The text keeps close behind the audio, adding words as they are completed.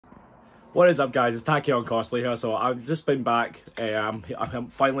What is up, guys? It's Taki on Cosplay here. So I've just been back. I'm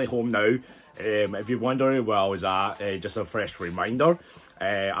finally home now. If you're wondering where I was at, just a fresh reminder.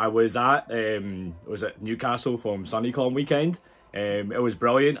 I was at Newcastle from SunnyCon weekend. It was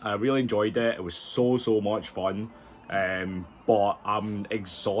brilliant. I really enjoyed it. It was so much fun. But I'm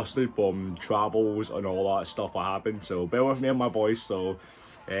exhausted from travels and all that stuff that happened. So bear with me on my voice. So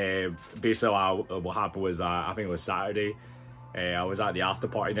basically what happened was I think it was Saturday. I was at the after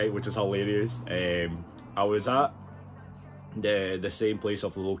party night, which is hilarious. I was at the same place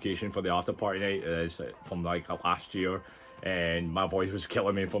of the location for the after party night as from like last year, and my voice was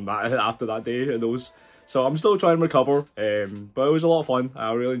killing me from that after that day and those. So I'm still trying to recover. But it was a lot of fun.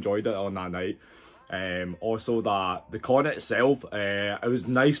 I really enjoyed it on that night. Also the con itself, it was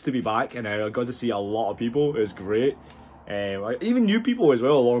nice to be back, and I got to see a lot of people. It was great. Even new people as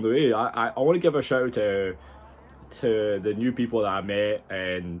well along the way. I want to give a shout out to the new people that I met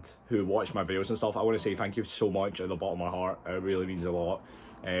and who watched my videos and stuff. I want to say thank you so much at the bottom of my heart. It really means a lot.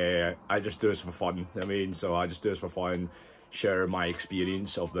 I just do this for fun. So I just do this for fun, share my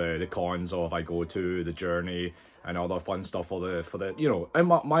experience of the cons, or if I go to the journey and all the fun stuff for the you know, and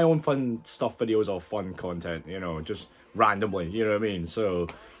my own fun stuff videos of fun content, you know, just randomly, you know what I mean? So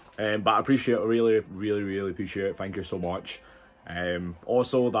but I appreciate it, really appreciate it. Thank you so much.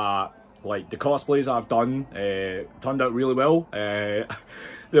 Also that, like, the cosplays I've done turned out really well. There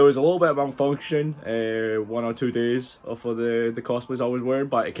was a little bit of malfunction 1 or 2 days for the cosplays I was wearing,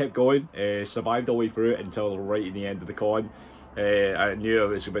 but it kept going. Survived all the way through it until right in the end of the con. I knew it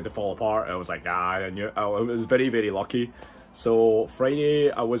was about to fall apart. I was like, I was very lucky. So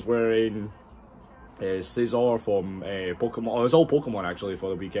Friday I was wearing Caesar from Pokemon. It was all Pokemon actually for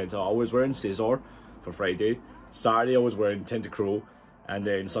the weekend. So I was wearing Caesar for Friday. Saturday I was wearing Tentacruel. And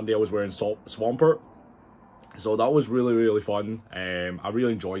then Sunday I was wearing Swampert. So that was really fun. I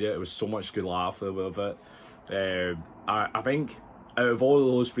really enjoyed it. It was so much good laugh with it. I think out of all of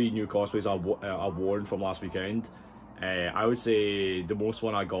those 3 new cosplays I've worn from last weekend, I would say the most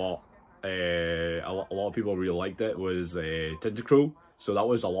one I got, a lot of people really liked it, was Tentacruel. So that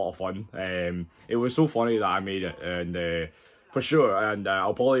was a lot of fun. It was so funny that I made it, and for sure. And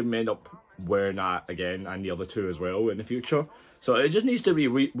I'll probably end up wearing that again, and the other 2 as well in the future. So it just needs to be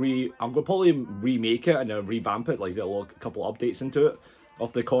I'm gonna probably remake it and then revamp it, like a couple of updates into it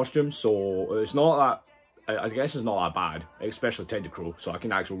of the costume. So it's not that, I guess it's not that bad, especially Tentacruel. So I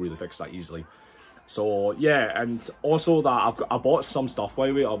can actually really fix that easily. So yeah, and also that I bought some stuff, by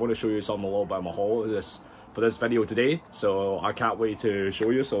the way. I want to show you some a little bit of my haul for this video today. So I can't wait to show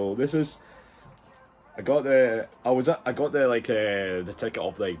you. So this is, I got the ticket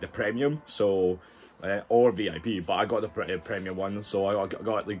of like the premium, so or VIP, but I got the premium one. So I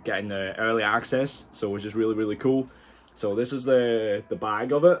got like getting the early access, so which is really cool. So this is the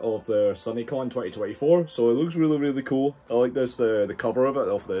bag of it, of the SunnyCon 2024. So it looks really cool. I like this, the cover of it,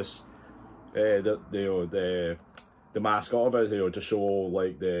 of this the mascot of it, you know, to show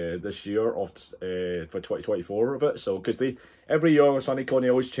like this year of for 2024 of it. So because every year on SunnyCon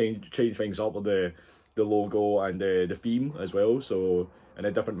they always change things up with the logo and the theme as well, so, and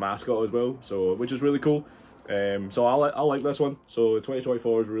a different mascot as well, so which is really cool. So I like this one. So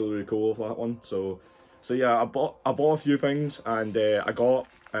 2024 is really cool for that one. So yeah, I bought a few things, and I got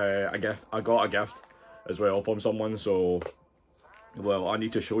a gift as well from someone. So well, I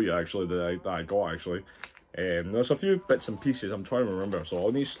need to show you actually that I got actually. There's a few bits and pieces I'm trying to remember, so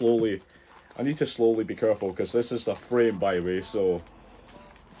I need to slowly be careful, because this is the frame, by the way. So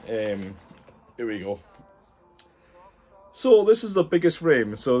here we go. So this is the biggest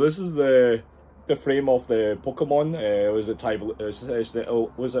frame. So this is the frame of the Pokemon. Was it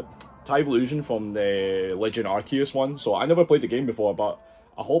Tyvolution from the Legend Arceus one? So I never played the game before, but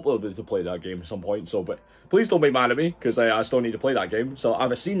I hope I'll be able to play that game at some point. So, but please don't be mad at me, because I still need to play that game. So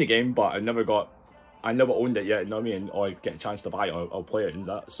I've seen the game, but I never owned it yet. You know what I mean? Or I get a chance to buy it, I'll play it in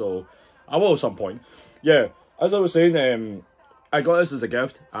that. So I will at some point. Yeah, as I was saying, I got this as a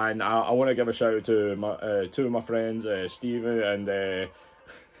gift, and I want to give a shout out to my 2 of my friends, Steven and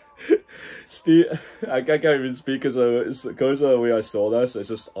Steve. I can't even speak because of the way I saw this. It's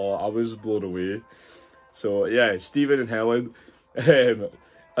just, I was blown away. So yeah, Steven and Helen,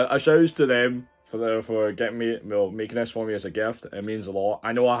 a shout out to them for getting me, making this for me as a gift. It means a lot.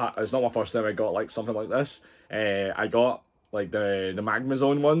 I know it's not my first time I got like something like this. I got like the Magma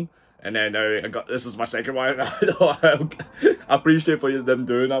Zone one. And then now this is my second one. I appreciate for them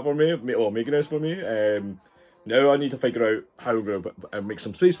doing that for me, or making this for me. Now I need to figure out how I'm going to make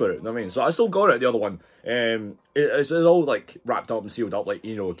some space for it, you know what I mean? So I still got it, the other one. It's all like wrapped up and sealed up, like,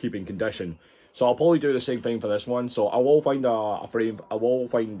 you know, keeping condition. So I'll probably do the same thing for this one. So I will find a frame. I will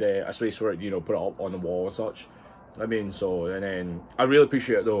find a space for it, you know, put it up on the wall and such. I mean, so, and then I really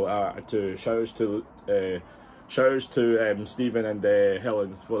appreciate it though. To shout outs to Stephen and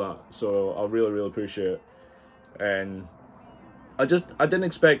Helen for that. So I really appreciate it. And I didn't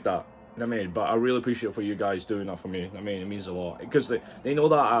expect that. I mean, but I really appreciate it for you guys doing that for me. I mean, it means a lot because they know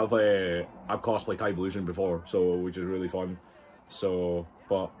that I've cosplayed High Evolution before, so which is really fun. So,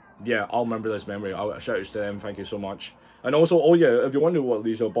 but yeah, I'll remember this memory. I'll shout out to them. Thank you so much. And also, oh yeah, if you wonder what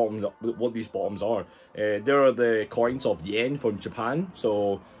these bottoms are, there are the coins of yen from Japan.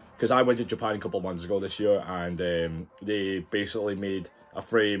 So, because I went to Japan a couple of months ago this year, and they basically made a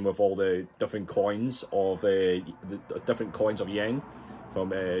frame with all the different coins of the different coins of yen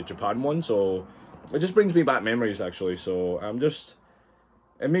from Japan one. So it just brings me back memories actually. So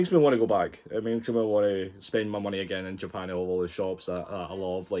it makes me want to go back. It makes me want to spend my money again in Japan at all the shops that I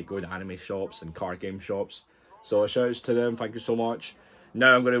love, like going to anime shops and card game shops. So shout outs to them, thank you so much.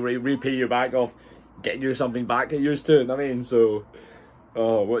 Now I'm going to repay you back off getting you something back that you used to. I mean, so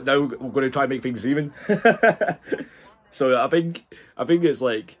now we're going to try and make things even. So I think it's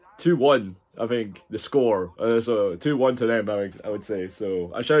like 2-1. I think the score. So 2-1 to them. I would say.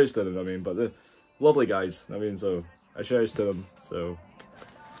 So I shout outs to them. I mean, but they're lovely guys. I mean, so I shout outs to them.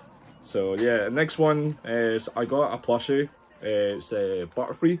 So yeah. Next one is I got a plushie. It's a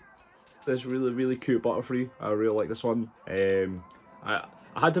Butterfree. This really cute Butterfree. I really like this one. I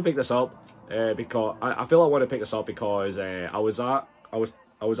had to pick this up because I feel I want to pick this up because I was at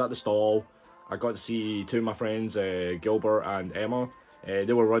the stall. I got to see two of my friends, Gilbert and Emma.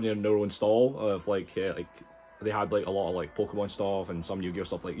 They were running their own stall of like they had like a lot of like Pokemon stuff and some Yu-Gi-Oh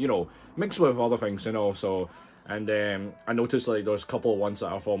stuff, like, you know, mixed with other things, you know. So and I noticed like there's a couple of ones that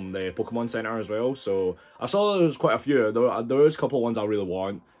are from the Pokemon Center as well. So I saw there was quite a few. There was a couple of ones I really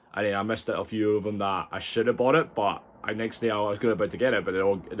want, and then I missed a few of them that I should have bought it, but next day I was about to get it, but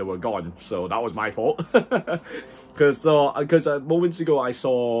they were gone. So that was my fault. Because moments ago I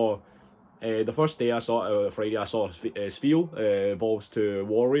saw. The first day I saw Friday, I saw Spheal evolves to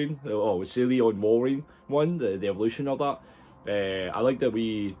Warring. Oh, Silly on Warring one, the evolution of that. I like that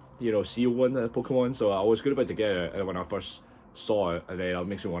we, you know, Seal one Pokemon, so I was good about to get it when I first saw it, and then it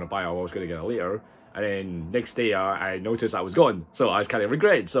makes me want to buy it. I was going to get it later, and then next day I noticed I was gone, so I was kind of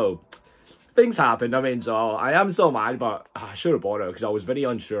regret. So things happen. I mean, so I am still mad, but I should have bought it because I was very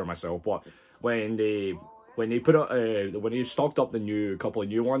unsure myself. But when they put it, when they stocked up the couple of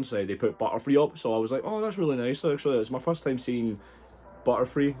new ones, they put Butterfree up. So I was like, oh, that's really nice. Actually, it's my first time seeing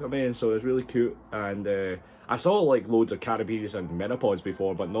Butterfree. I mean, so it's really cute. And I saw like loads of Carabees and Metapods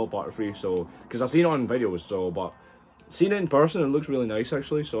before, but not Butterfree. So because I've seen it on videos, so but seeing it in person, it looks really nice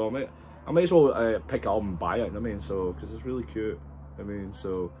actually. So I might as well pick it up and buy it. I mean, so because it's really cute. I mean,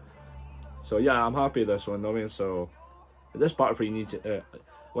 so yeah, I'm happy with this one. I mean, so this Butterfree needs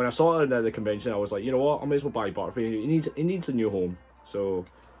when I saw it at the convention, I was like, you know what, I may as well buy Butterfree. It needs a new home. So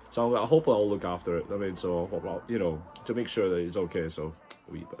hopefully I'll look after it. I mean, so, you know, to make sure that it's okay. So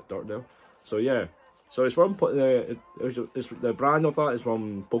a wee bit of dirt now. So yeah, so it's from it's the brand of that is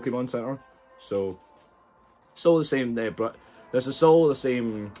from Pokemon Center. So still the same. This is still the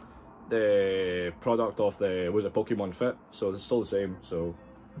same. The product of was it Pokemon Fit? So it's still the same. So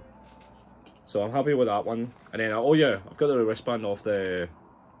I'm happy with that one. And then oh yeah, I've got the wristband of the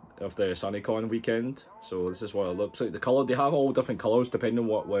SunnyCon weekend. So this is what it looks like. The colour, they have all different colours depending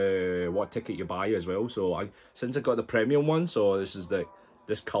on what ticket you buy as well. So since I got the premium one, so this is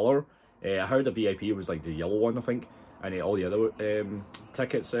this colour. I heard the VIP was like the yellow one, I think, and all the other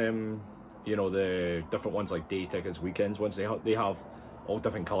tickets, you know, the different ones like day tickets, weekends ones, they have all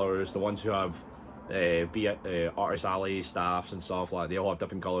different colours. The ones who have Artist Alley staffs and stuff like that, they all have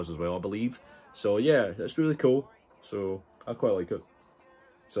different colours as well, I believe. So yeah, it's really cool. So I quite like it.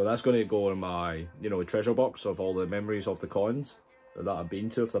 So that's going to go in my, you know, treasure box of all the memories of the cons that I've been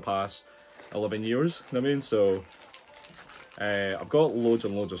to for the past 11 years. I mean, so I've got loads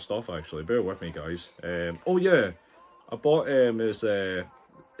and loads of stuff actually. Bear with me, guys. Oh yeah, I bought when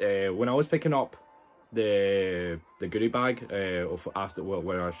I was picking up the goodie bag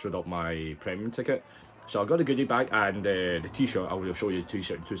when I showed up my premium ticket. So I got the goodie bag and the t-shirt. I will show you the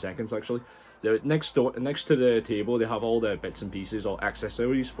t-shirt in 2 seconds actually. Next to the table, they have all the bits and pieces or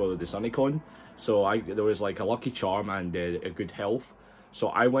accessories for the SunnyCon. So there was like a lucky charm and a good health. So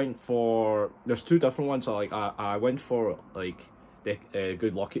I went for, there's 2 different ones. So like I went for like the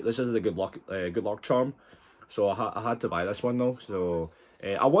good lucky. This is the good luck charm. So I had to buy this one though. So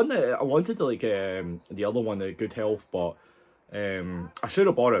I wanted like the other one, the good health, but I should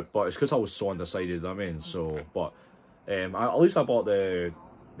have bought it, but it's because I was so undecided. I mean, so but at least I bought the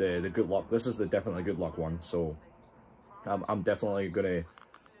the good luck. This is the definitely good luck one. So I'm definitely gonna.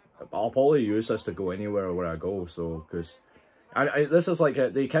 I'll probably use this to go anywhere where I go. So because. This is like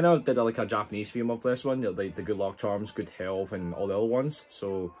they kind of did like a Japanese theme of this one, like the good luck charms, good health, and all the other ones.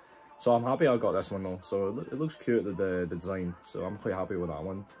 So I'm happy I got this one though. So it looks cute, the design. So I'm quite happy with that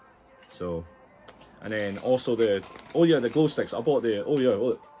one. So, and then also the glow sticks. I bought the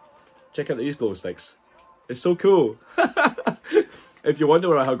look, check out these glow sticks. It's so cool. If you wonder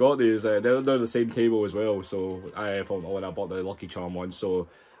where I got these, they're the same table as well. So when I bought the Lucky Charm one, so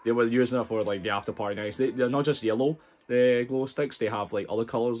they were using it for like the after party nights. They're not just yellow. The glow sticks, they have like other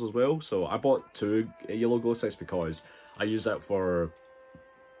colours as well. So I bought 2 yellow glow sticks because I use it for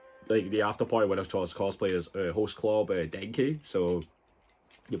like the after party when I was cosplay as host club Denki. So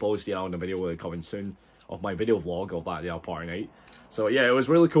you'll probably see that on the video coming soon of my video vlog of that party night. So yeah, it was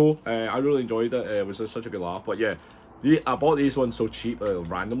really cool. I really enjoyed it. It was just such a good laugh. But yeah, I bought these ones so cheap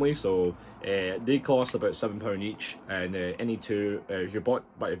randomly. So they cost about £7 each, and any 2 if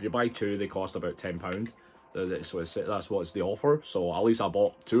you buy 2, they cost about £10. So that's what's the offer. So at least I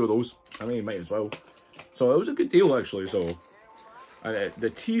bought 2 of those. I mean, might as well. So it was a good deal actually. So and the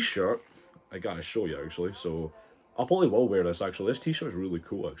t-shirt I gotta show you actually. So I probably will wear this actually. This t-shirt is really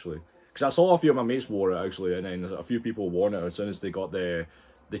cool actually, because I saw a few of my mates wore it actually, and then a few people wore it as soon as they got the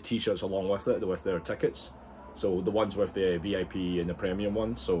t-shirts along with it with their tickets. So the ones with the VIP and the premium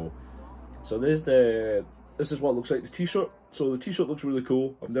ones. So this is what it looks like, the t-shirt. So the t-shirt looks really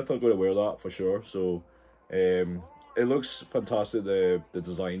cool. I'm definitely going to wear that for sure. So it looks fantastic, the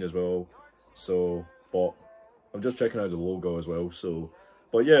design as well. So but I'm just checking out the logo as well. So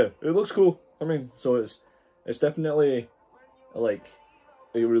but yeah, it looks cool. I mean, so it's definitely like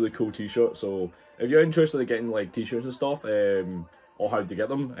a really cool t-shirt. So if you're interested in getting like t-shirts and stuff, or how to get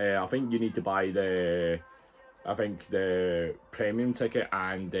them, I think you need to buy the premium ticket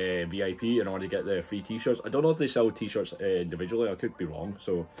and the VIP in order to get the free t-shirts. I don't know if they sell t-shirts individually. I could be wrong.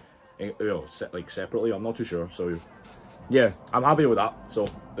 So like separately, I'm not too sure. So yeah, I'm happy with that. So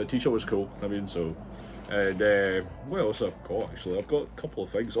the t-shirt was cool. I mean, so and what else have I got actually? I've got a couple of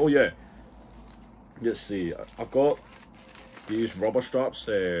things. Oh yeah, let's see. I've got these rubber straps.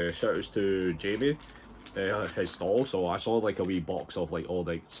 Shout outs to Jamie, his stall. So I saw like a wee box of like all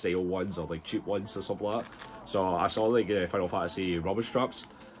like sale ones or like cheap ones or something like that. So I saw like Final Fantasy rubber straps.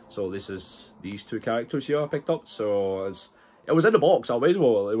 So this is these 2 characters here I picked up. So it was in the box. I might as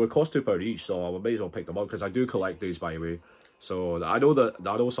well. It would cost £2 each, so I might as well pick them up because I do collect these, by the way. So I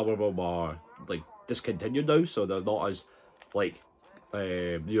know some of them are like discontinued now, so they're not as like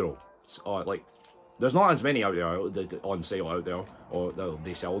you know, like there's not as many out there on sale out there, or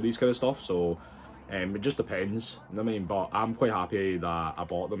they sell these kind of stuff. So it just depends. You know what I mean? But I'm quite happy that I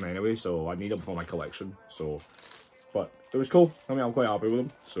bought them anyway. So I need them for my collection. So, but it was cool. I mean, I'm quite happy with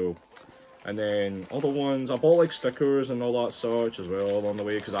them. So. And then other ones, I bought like stickers and all that such as well along the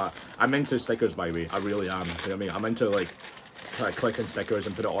way, because I'm into stickers, by the way. I really am. You know what I mean? I'm into like clicking stickers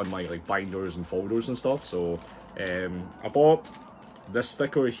and put it on my like binders and folders and stuff. So I bought this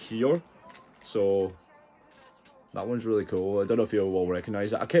sticker here. So that one's really cool. I don't know if you will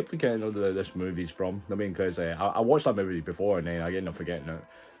recognize it. I kept forgetting where this movie's from. I mean, because I watched that movie before and then I ended up forgetting it.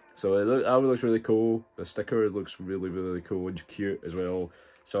 So that looks really cool. The sticker looks really cool and cute as well.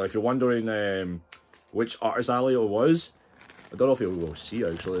 So if you're wondering which artist alley it was, I don't know if you will see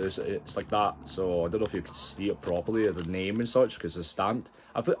actually. It's like that. So I don't know if you can see it properly, the name and such, because it's stamped.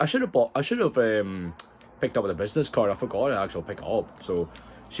 I should have picked up the business card. I forgot to actually pick it up. So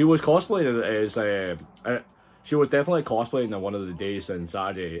she was cosplaying as she was definitely cosplaying on one of the days on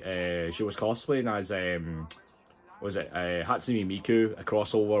Saturday. She was cosplaying as was it Hatsune Miku, a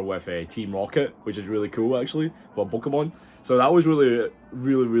crossover with Team Rocket, which is really cool actually for Pokemon. So that was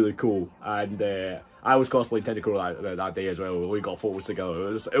really cool, and I was cosplaying Tentacruel that day as well. We got photos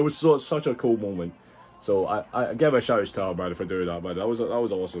together. It was such a cool moment. So I give a shout out to her, man, for doing that, man. That was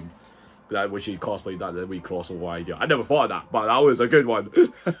awesome. That when she cosplayed that wee crossover idea. I never thought of that, but that was a good one.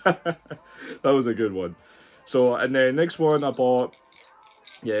 That was a good one. So and then next one I bought.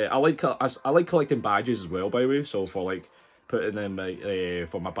 Yeah, I like collecting badges as well, by the way. So for like putting them like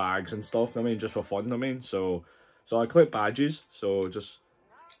for my bags and stuff. I mean, just for fun. I mean, so I collect badges. So just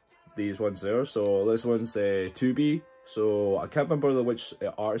these ones there. So this one's 2B. So I can't remember which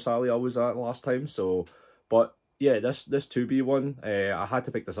artist alley I was at last time. So, but yeah, this 2B one, I had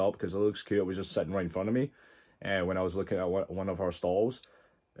to pick this up because it looks cute. It was just sitting right in front of me, when I was looking at one of her stalls,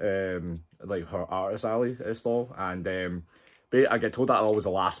 like her artist alley stall, and I get told that I was the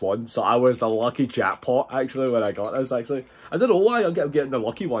last one, so I was the lucky jackpot actually when I got this. Actually, I don't know why I'm getting the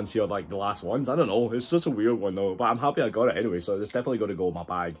lucky ones here, like the last ones. I don't know. It's just a weird one though, but I'm happy I got it anyway. So it's definitely going to go in my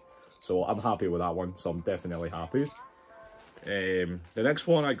bag. So I'm happy with that one. So I'm definitely happy. The next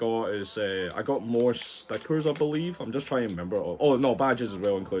one I got is I got more stickers, I believe. I'm just trying to remember. Oh no, badges as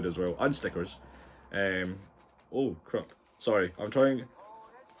well included as well, and stickers. Oh crap! Sorry, I'm trying.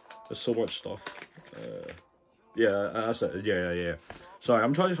 There's so much stuff. Yeah, that's it. Yeah. Sorry,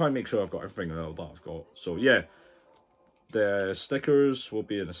 I'm trying to make sure I've got everything that I've got. So yeah, the stickers will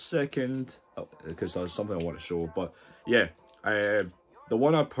be in a second because there's something I want to show. But yeah, the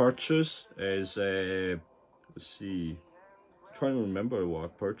one I purchased is let's see. I'm trying to remember what I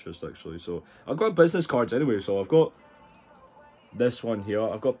purchased actually. So I've got business cards anyway. So I've got this one here.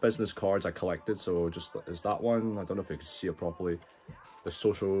 I've got business cards I collected. So just is that one. I don't know if you can see it properly. The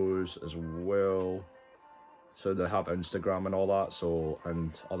socials as well. So they have Instagram and all that, so,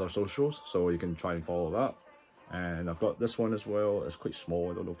 and other socials, so you can try and follow that. And I've got this one as well. It's quite small.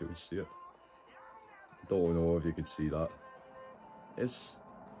 I don't know if you can see it. Don't know if you can see that.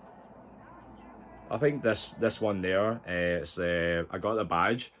 I think this one there. It's I got the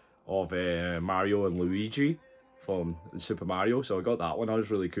badge of Mario and Luigi from Super Mario, so I got that one. That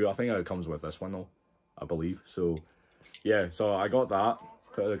was really cool. I think it comes with this one though, I believe. So yeah, so I got that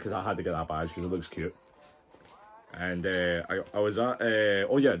because I had to get that badge because it looks cute. And I was at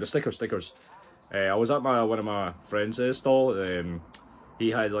oh yeah, the stickers. I was at one of my friends' stall.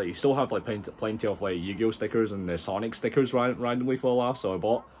 He still have like plenty of like Yu-Gi-Oh stickers and the Sonic stickers randomly for a laugh. So I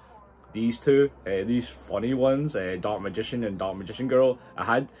bought these two, these funny ones, Dark Magician and Dark Magician Girl.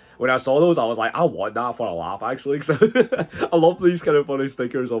 When I saw those, I was like, I want that for a laugh actually. Cause I love these kind of funny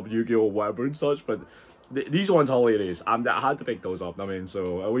stickers of Yu-Gi-Oh whatever and such, but. These ones are hilarious. I had to pick those up. I mean,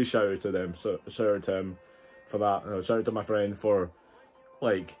 so I always shout out to them. So shout out to him for that. Shout out to my friend for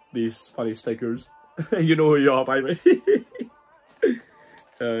like these funny stickers. You know who you are, by the way.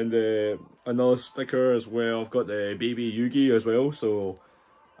 And another sticker as well. I've got the baby Yugi as well. So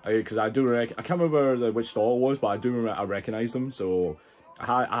because I can't remember which store it was, but I do remember I recognize them. So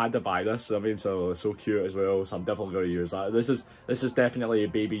I had to buy this. I mean, so it's so cute as well. So I'm definitely going to use that. This is definitely a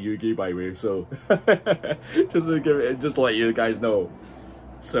baby Yugi, by the way. So just to let you guys know.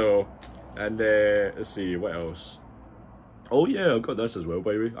 So, and let's see what else. Oh yeah, I got this as well,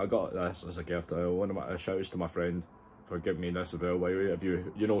 by the way. I got this as a gift. One of my shouts to my friend for giving me this as well, by the way. If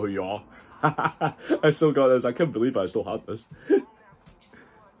you know who you are. I still got this. I can't believe I still had this.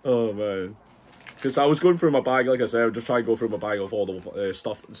 Oh man. Because I was going through my bag, like I said, I was just trying to go through my bag of all the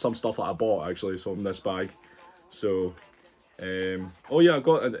some stuff that I bought actually, so from this bag. So, oh yeah, I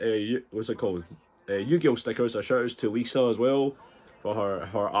got what's it called? Yu-Gi-Oh stickers. A shout out to Lisa as well for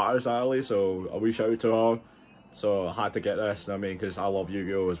her artist alley. So a wee shout out to her. So I had to get this. I mean, because I love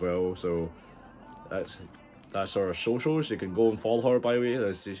Yu-Gi-Oh as well. So that's her socials. You can go and follow her, by the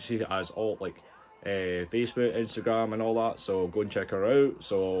way. She has all like Facebook, Instagram, and all that. So go and check her out.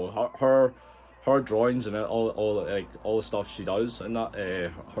 So her drawings and all the stuff she does and that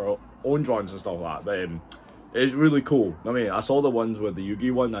her own drawings and stuff like that is really cool. I mean, I saw the ones with the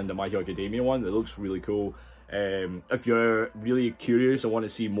Yugi one and the My Hero Academia one. It looks really cool. If you're really curious and want to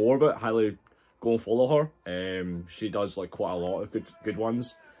see more of it, highly go and follow her. She does like quite a lot of good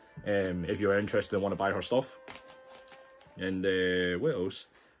ones. If you're interested and want to buy her stuff. And what else?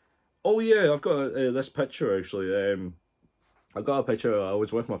 Oh yeah, I've got this picture actually. I got a picture. I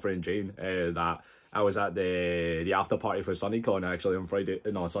was with my friend Jane. That I was at the after party for SunnyCon actually on Friday.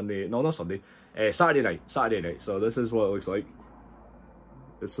 No, Sunday. No, not Sunday. Saturday night. So this is what it looks like.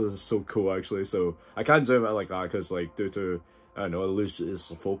 This is so cool actually. So I can't zoom it like that because like due to I don't know, it loses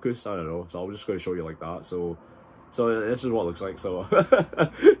focus. I don't know. So I'm just going to show you like that. So this is what it looks like. So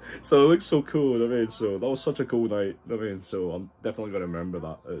so it looks so cool. I mean, so that was such a cool night. I mean, so I'm definitely going to remember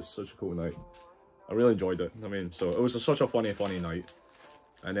that. It's such a cool night. I really enjoyed it. I mean, so it was such a funny night.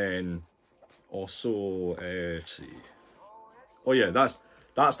 And then also, let's see. Oh yeah,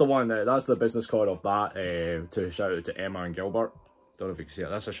 that's the one. That's the business card of that. To shout out to Emma and Gilbert. Don't know if you can see it.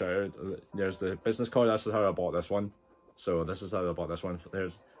 That's a shout out. There's the business card. That's how I bought this one. So this is how I bought this one.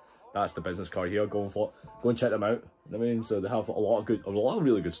 That's the business card here. Go and check them out. I mean, so they have a lot of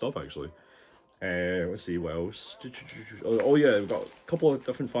really good stuff actually. Let's see what else. Oh yeah, we've got a couple of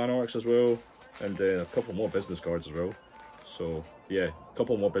different fan arts as well. And then a couple more business cards as well. So yeah, a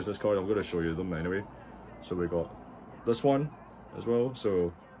couple more business cards. I'm going to show you them anyway. So we got this one as well.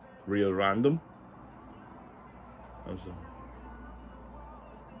 So real random.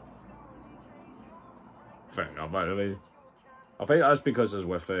 Fair enough, I mean, I think that's because it's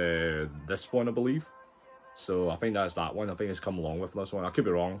with this one, I believe. So I think that's that one. I think it's come along with this one. I could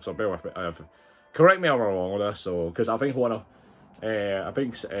be wrong, so bear with me. Correct me if I'm wrong with this. So because I think one of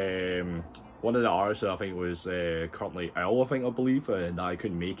one of the artists I think was currently ill, I believe, and I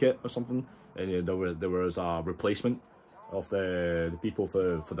couldn't make it or something. And there was a replacement of the people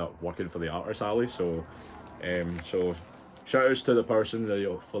for that working for the artist alley. So so shout outs to the person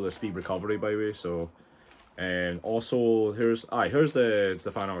for the speed recovery, by the way. So and also here's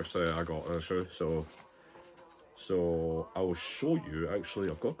the fan art I got. I'll show. So I will show you. Actually,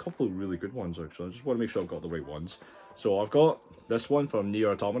 I've got a couple of really good ones. Actually, I just want to make sure I've got the right ones. So I've got this one from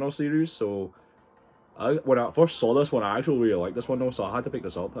Nier Automata series. So when I first saw this one, I actually really liked this one though, so I had to pick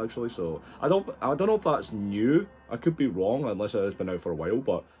this up actually. So I don't know if that's new. I could be wrong unless it has been out for a while.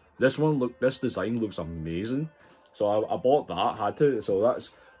 But this design looks amazing. So I bought that. Had to. So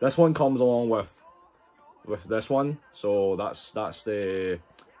this one comes along with this one. So that's the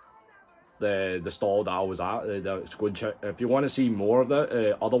stall that I was at. Go and check if you want to see more of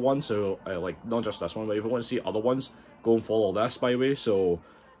the other ones. So like not just this one, but if you want to see other ones, go and follow this, by the way. So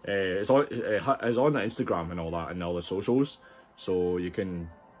it's on the Instagram and all that and all the socials, so you can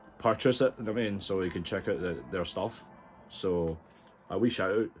purchase it. You know what I mean? So you can check out their stuff. So a wee shout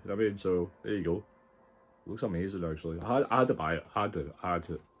out. You know what I mean? So there you go. Looks amazing actually. I had to buy it. I had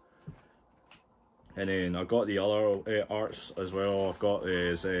to. And then I've got the other arts as well. I've got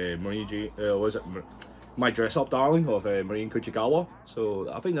is My Dress Up Darling of Marine Kuchigawa. So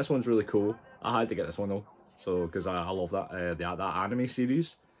I think this one's really cool. I had to get this one though. So because I love that that anime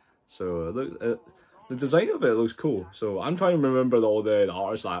series. So the design of it looks cool. So I'm trying to remember all the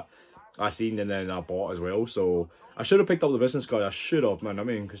artists that I seen and then I bought as well. So I should have picked up the business card. I should have, man. I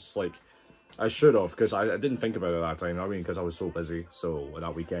mean, because like I should have, because I didn't think about it that time. I mean, because I was so busy. So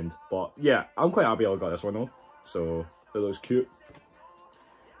that weekend. But yeah, I'm quite happy I got this one though. So it looks cute.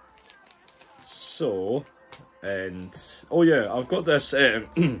 So and oh yeah, I've got this. I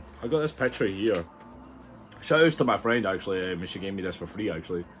got this picture here. Shout outs to my friend actually. She gave me this for free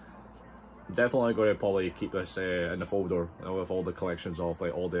actually. Definitely going to probably keep this in the folder with all the collections of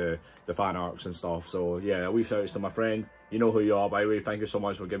like all the fan arts and stuff. So yeah, a wee shout outs to my friend. You know who you are, by the way. Thank you so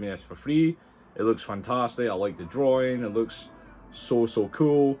much for giving me this for free. It looks fantastic. I like the drawing. It looks so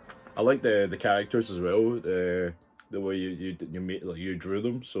cool. I like the characters as well. The way you made, like, you drew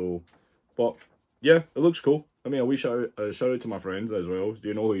them. So, but yeah, it looks cool. I mean, a wee shout out to my friend as well. Do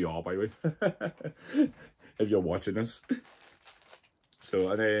you know who you are, by the way? If you're watching this.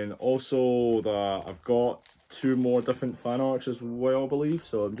 So, and then also that I've got 2 more different fan arts as well, I believe.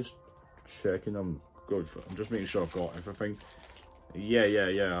 So I'm just checking. I'm just making sure I've got everything.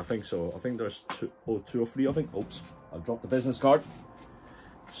 Yeah, I think so. I think there's 2 or 3, I think. Oops, I've dropped the business card.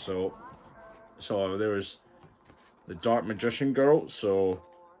 So there's the Dark Magician Girl. So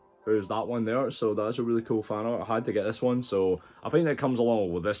there's that one there. So that's a really cool fan art. I had to get this one. So I think that comes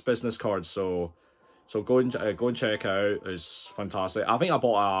along with this business card. So go and check out. It's fantastic. I think I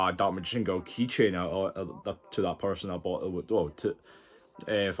bought a Dark Magician Girl keychain to that person. I bought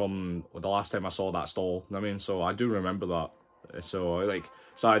it from the last time I saw that stall. I mean, so I do remember that. So and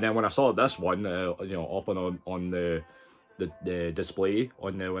then when I saw this one, you know, up on the display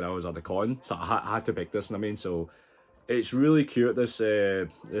when I was at the con, so I had to pick this. I mean, so it's really cute. This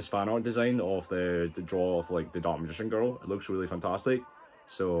fan art design of the draw of like the Dark Magician Girl. It looks really fantastic.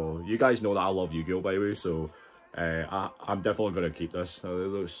 So you guys know that I love Yu-Gi-Oh, by the way, so I'm definitely going to keep this. It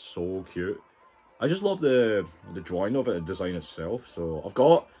looks so cute. I just love the drawing of it, the design itself. So I've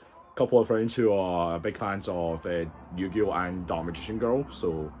got a couple of friends who are big fans of Yu-Gi-Oh and Dark Magician Girl,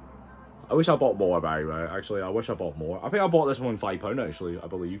 so I wish I bought more, by the way. Actually, I wish I bought more. I think I bought this one £5 actually, I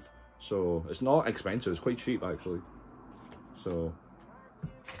believe. So it's not expensive, it's quite cheap actually. So,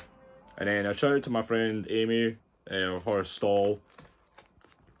 and then a shout out to my friend Amy of her stall.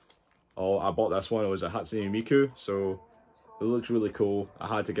 Oh, I bought this one. It was a Hatsune Miku, so it looks really cool. I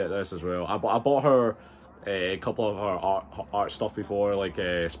had to get this as well. I bought her a couple of her art stuff before, like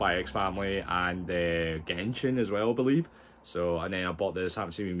Spy X Family and Genshin as well, I believe. So, and then I bought this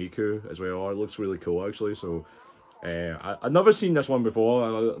Hatsune Miku as well. It looks really cool actually. So, I've never seen this one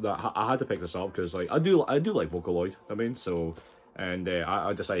before. I had to pick this up because like I do like Vocaloid. I mean, so and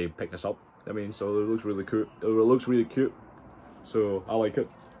I decided to pick this up. I mean, so it looks really cool. It looks really cute. So I like it.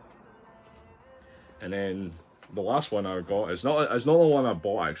 And then the last one I got is not the one I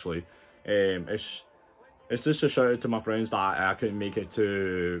bought actually. It's just a shout out to my friends that I couldn't make it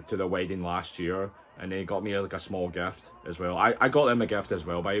to the wedding last year, and they got me like a small gift as well. I got them a gift as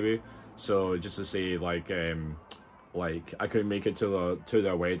well, by the way. So just to say like I couldn't make it to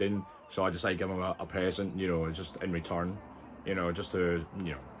their wedding, so I just like give them a present, you know, just in return, you know, just to,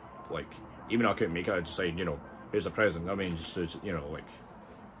 you know, like even though I couldn't make it, I just said, you know, here's a present. I mean, just you know,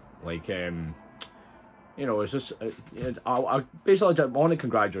 you know, it's just I basically just want to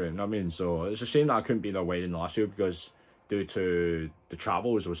congratulate him. I mean, so it's a shame that I couldn't be in their wedding last year because due to the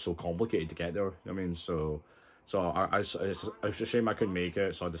travels, it was so complicated to get there. I mean, so it's a shame I couldn't make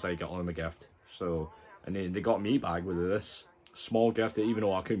it, so I decided to get them a gift. So, and then they got me back with this small gift, even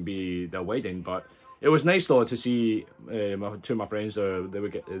though I couldn't be their wedding. But it was nice though to see two of my friends. They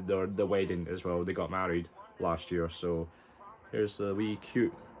would get their wedding as well. They got married last year. So here's the wee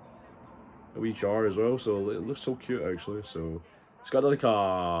jar as well. So it looks so cute actually. So it's got like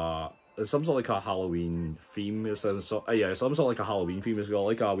it's some sort of like a Halloween theme. Yeah, some sort of like a Halloween theme. It's got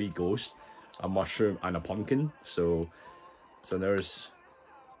like a wee ghost, a mushroom, and a pumpkin. So there's,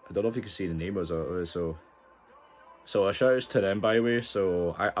 I don't know if you can see the name of it. So a shout out to them, by the way.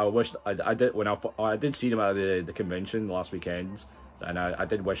 So I wished I did when I did see them at the convention last weekend, and I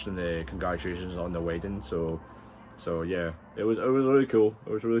did wish them the congratulations on their wedding. So yeah, it was really cool.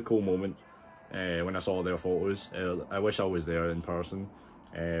 It was a really cool moment when I saw their photos. I wish I was there in person,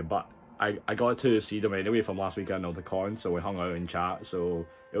 but I got to see them anyway from last weekend of the con. So we hung out and chat. So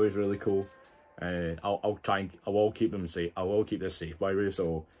it was really cool. I will keep them safe. I will keep this safe, by the way.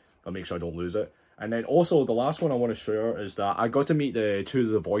 So I'll make sure I don't lose it. And then also the last one I want to share is that I got to meet the two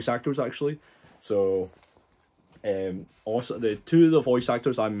of the voice actors actually. So also the two of the voice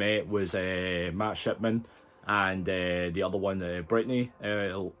actors I met was Matt Shipman and the other one Brittany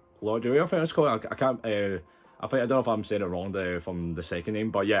Lauderdale, I think it's called. I can't I don't know if I'm saying it wrong from the second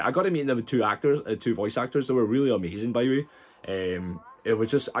name, but yeah, I got to meet them two voice actors. They were really amazing, by the way. It was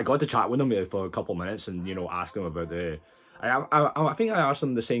just, I got to chat with them for a couple of minutes and, you know, ask them about I think I asked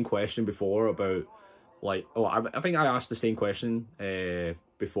them the same question before about, like, I think I asked the same question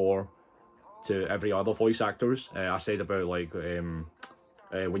before to every other voice actors. I said about, like,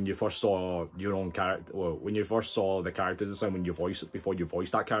 when you first saw your own character, well, when you first saw the character design, when you before you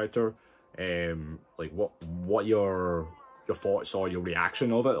voiced that character, like, what your thoughts or your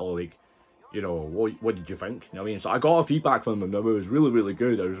reaction of it, or, like, you know, what did you think? You know what I mean? So I got a feedback from them. It was really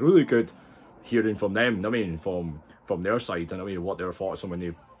good. It was really good hearing from them. You know what I mean? From their side. You know what I mean? What their thoughts on when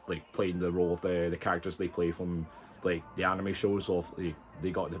they've, like, played the role of the characters they play from, like, the anime shows of they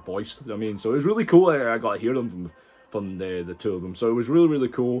got the voice. You know what I mean? So it was really cool. I got to hear them from the two of them. So it was really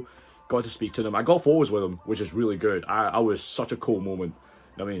cool. Got to speak to them. I got photos with them, which is really good. I was such a cool moment.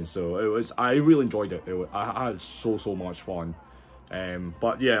 You know what I mean? So I really enjoyed it. I had so much fun.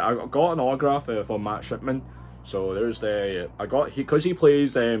 But yeah, I got an autograph from Matt Shipman. So there's because he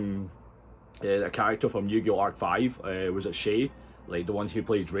plays a character from Yu-Gi-Oh! Arc 5. Was it Shay, like the one who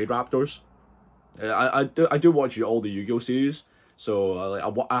plays Raid Raptors? I do watch all the Yu-Gi-Oh! Series. So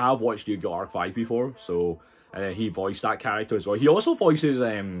I have watched Yu-Gi-Oh! Arc 5 before. So he voiced that character as well. He also voices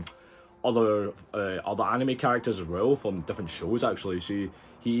other anime characters as well from different shows actually. So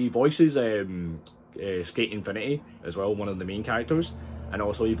he voices Skate Infinity as well, one of the main characters, and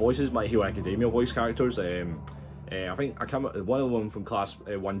also he voices My Hero Academia voice characters. I think one of them from Class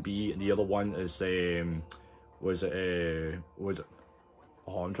 1B, and the other one is was it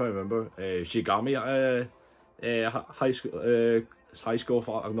oh, I'm trying to remember, Shigami high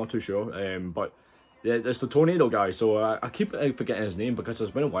school. I'm not too sure, but yeah, it's the Tornado guy. So I keep forgetting his name because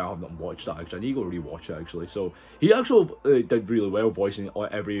it's been a while I haven't watched that actually. I need to go rewatch it actually. So he actually did really well voicing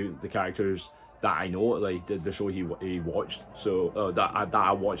the characters that I know, like the show he watched. So that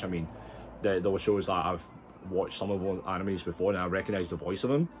I watch. I mean, there were shows that I've watched some of the animes before, and I recognise the voice of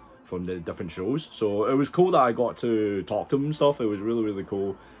him from the different shows. So it was cool that I got to talk to him and stuff. It was really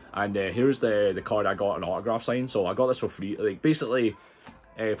cool. And here's the card I got an autograph signed. So I got this for free. Like basically,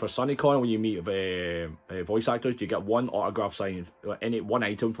 for SunnyCon, when you meet voice actors, you get one autograph sign, one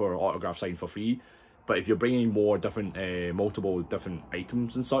item for autograph sign for free. But if you're bringing more different, multiple different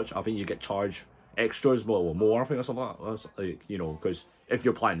items and such, I think you get charged extras, well, more, I think, or something like that. That's, like, you know, because if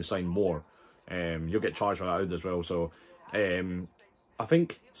you're planning to sign more, you'll get charged for that as well. So, I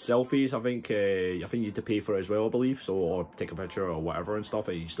think selfies, I think you need to pay for it as well, I believe. So, or take a picture or whatever and stuff,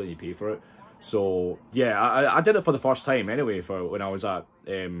 and you still need to pay for it. So, yeah, I did it for the first time anyway, for when I was at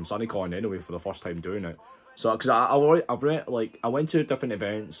SunnyCon anyway, for the first time doing it. So, because I went to different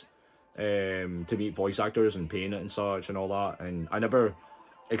events to meet voice actors and paying it and such and all that, and I never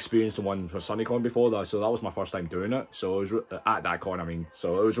experienced the one for SunnyCon before that, so that was my first time doing it. So it was at that con, I mean,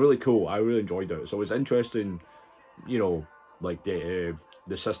 so it was really cool. I really enjoyed it. So it was interesting, you know, like the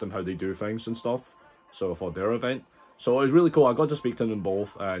system, how they do things and stuff. So for their event, so it was really cool. I got to speak to them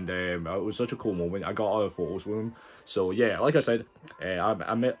both, and it was such a cool moment. I got other photos with them. So yeah, like I said,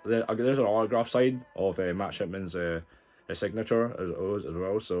 I met there's an autograph sign of Matt Shipman's his signature as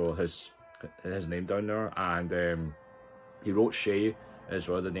well. So his name down there, and he wrote Shay as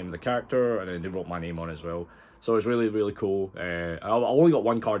well, the name of the character, and then they wrote my name on it as well. So it's really, really cool. I only got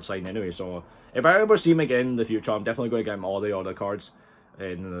one card signed anyway, so if I ever see him again in the future, I'm definitely going to get him all the other cards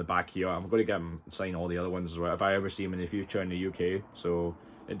in the back here. I'm going to get him sign all the other ones as well if I ever see him in the future in the UK. So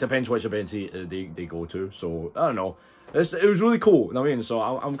it depends which events they go to. So I don't know. It was really cool. You know what I mean, so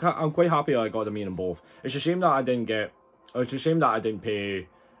I'm quite happy I got to meet them both. It's a shame that I didn't get. It's a shame that I didn't pay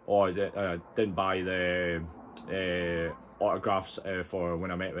or didn't buy the autographs for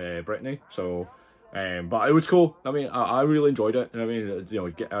when I met Brittany. So, but it was cool. I mean, I really enjoyed it. I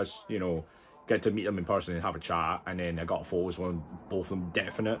mean, get to meet them in person and have a chat, and then I got photos with both of them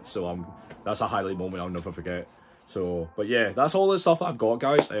definite. So that's a highlight moment I'll never forget. So, but yeah, that's all the stuff I've got,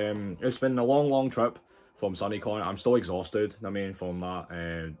 guys. It's been a long trip from SunnyCon. I'm still exhausted. I mean, from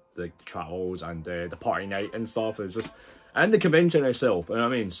that, the travels and the party night and stuff. It's just, and the convention itself. You know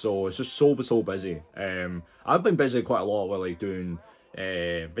what I mean? So it's just so busy. I've been busy quite a lot with like doing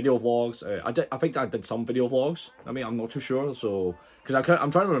video vlogs. I think I did some video vlogs. I mean, I'm not too sure. So because I'm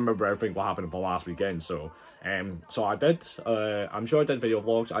trying to remember everything what happened from last weekend. So so I did. I'm sure I did video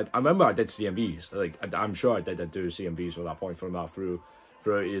vlogs. I remember I did CMVs. Like I'm sure I did do CMVs from that point, from that through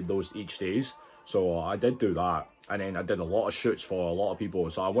those each days. So I did do that, and then I did a lot of shoots for a lot of people.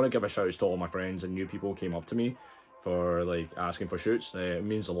 So I want to give a shout out to all my friends and new people who came up to me for like asking for shoots. It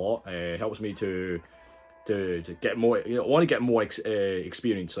means a lot. It helps me to get more. I want to get more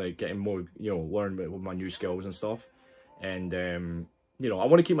experience, like getting more, learn with my new skills and stuff. And I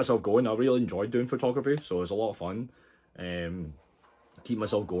want to keep myself going. I really enjoyed doing photography, so it's a lot of fun. Keep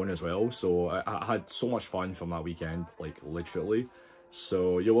myself going as well. So I had so much fun from that weekend, like literally.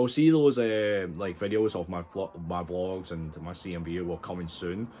 So you will see those like videos of my vlogs and my CMV will coming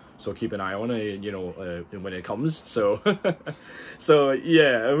soon. So keep an eye on it, when it comes. So so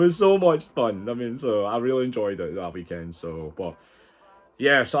yeah, it was so much fun. I mean, so I really enjoyed it that weekend. So but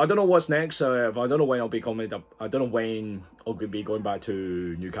yeah, so I don't know what's next. I don't know when I'll be coming up. I don't know when I'll be going back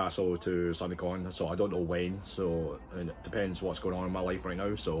to Newcastle to SunnyCon. So I don't know when. So it depends what's going on in my life right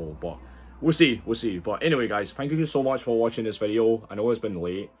now. So but we'll see. But anyway, guys, thank you so much for watching this video. I know it's been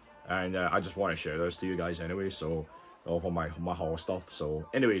late, and I just want to share this to you guys anyway. So for my haul stuff. So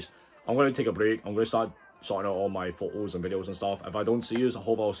anyways, I'm going to take a break. I'm going to start sorting out all my photos and videos and stuff. If I don't see you, I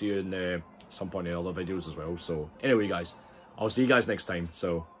hope I'll see you in some point in other videos as well. So anyway, guys, I'll see you guys next time.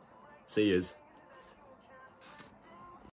 So see yous.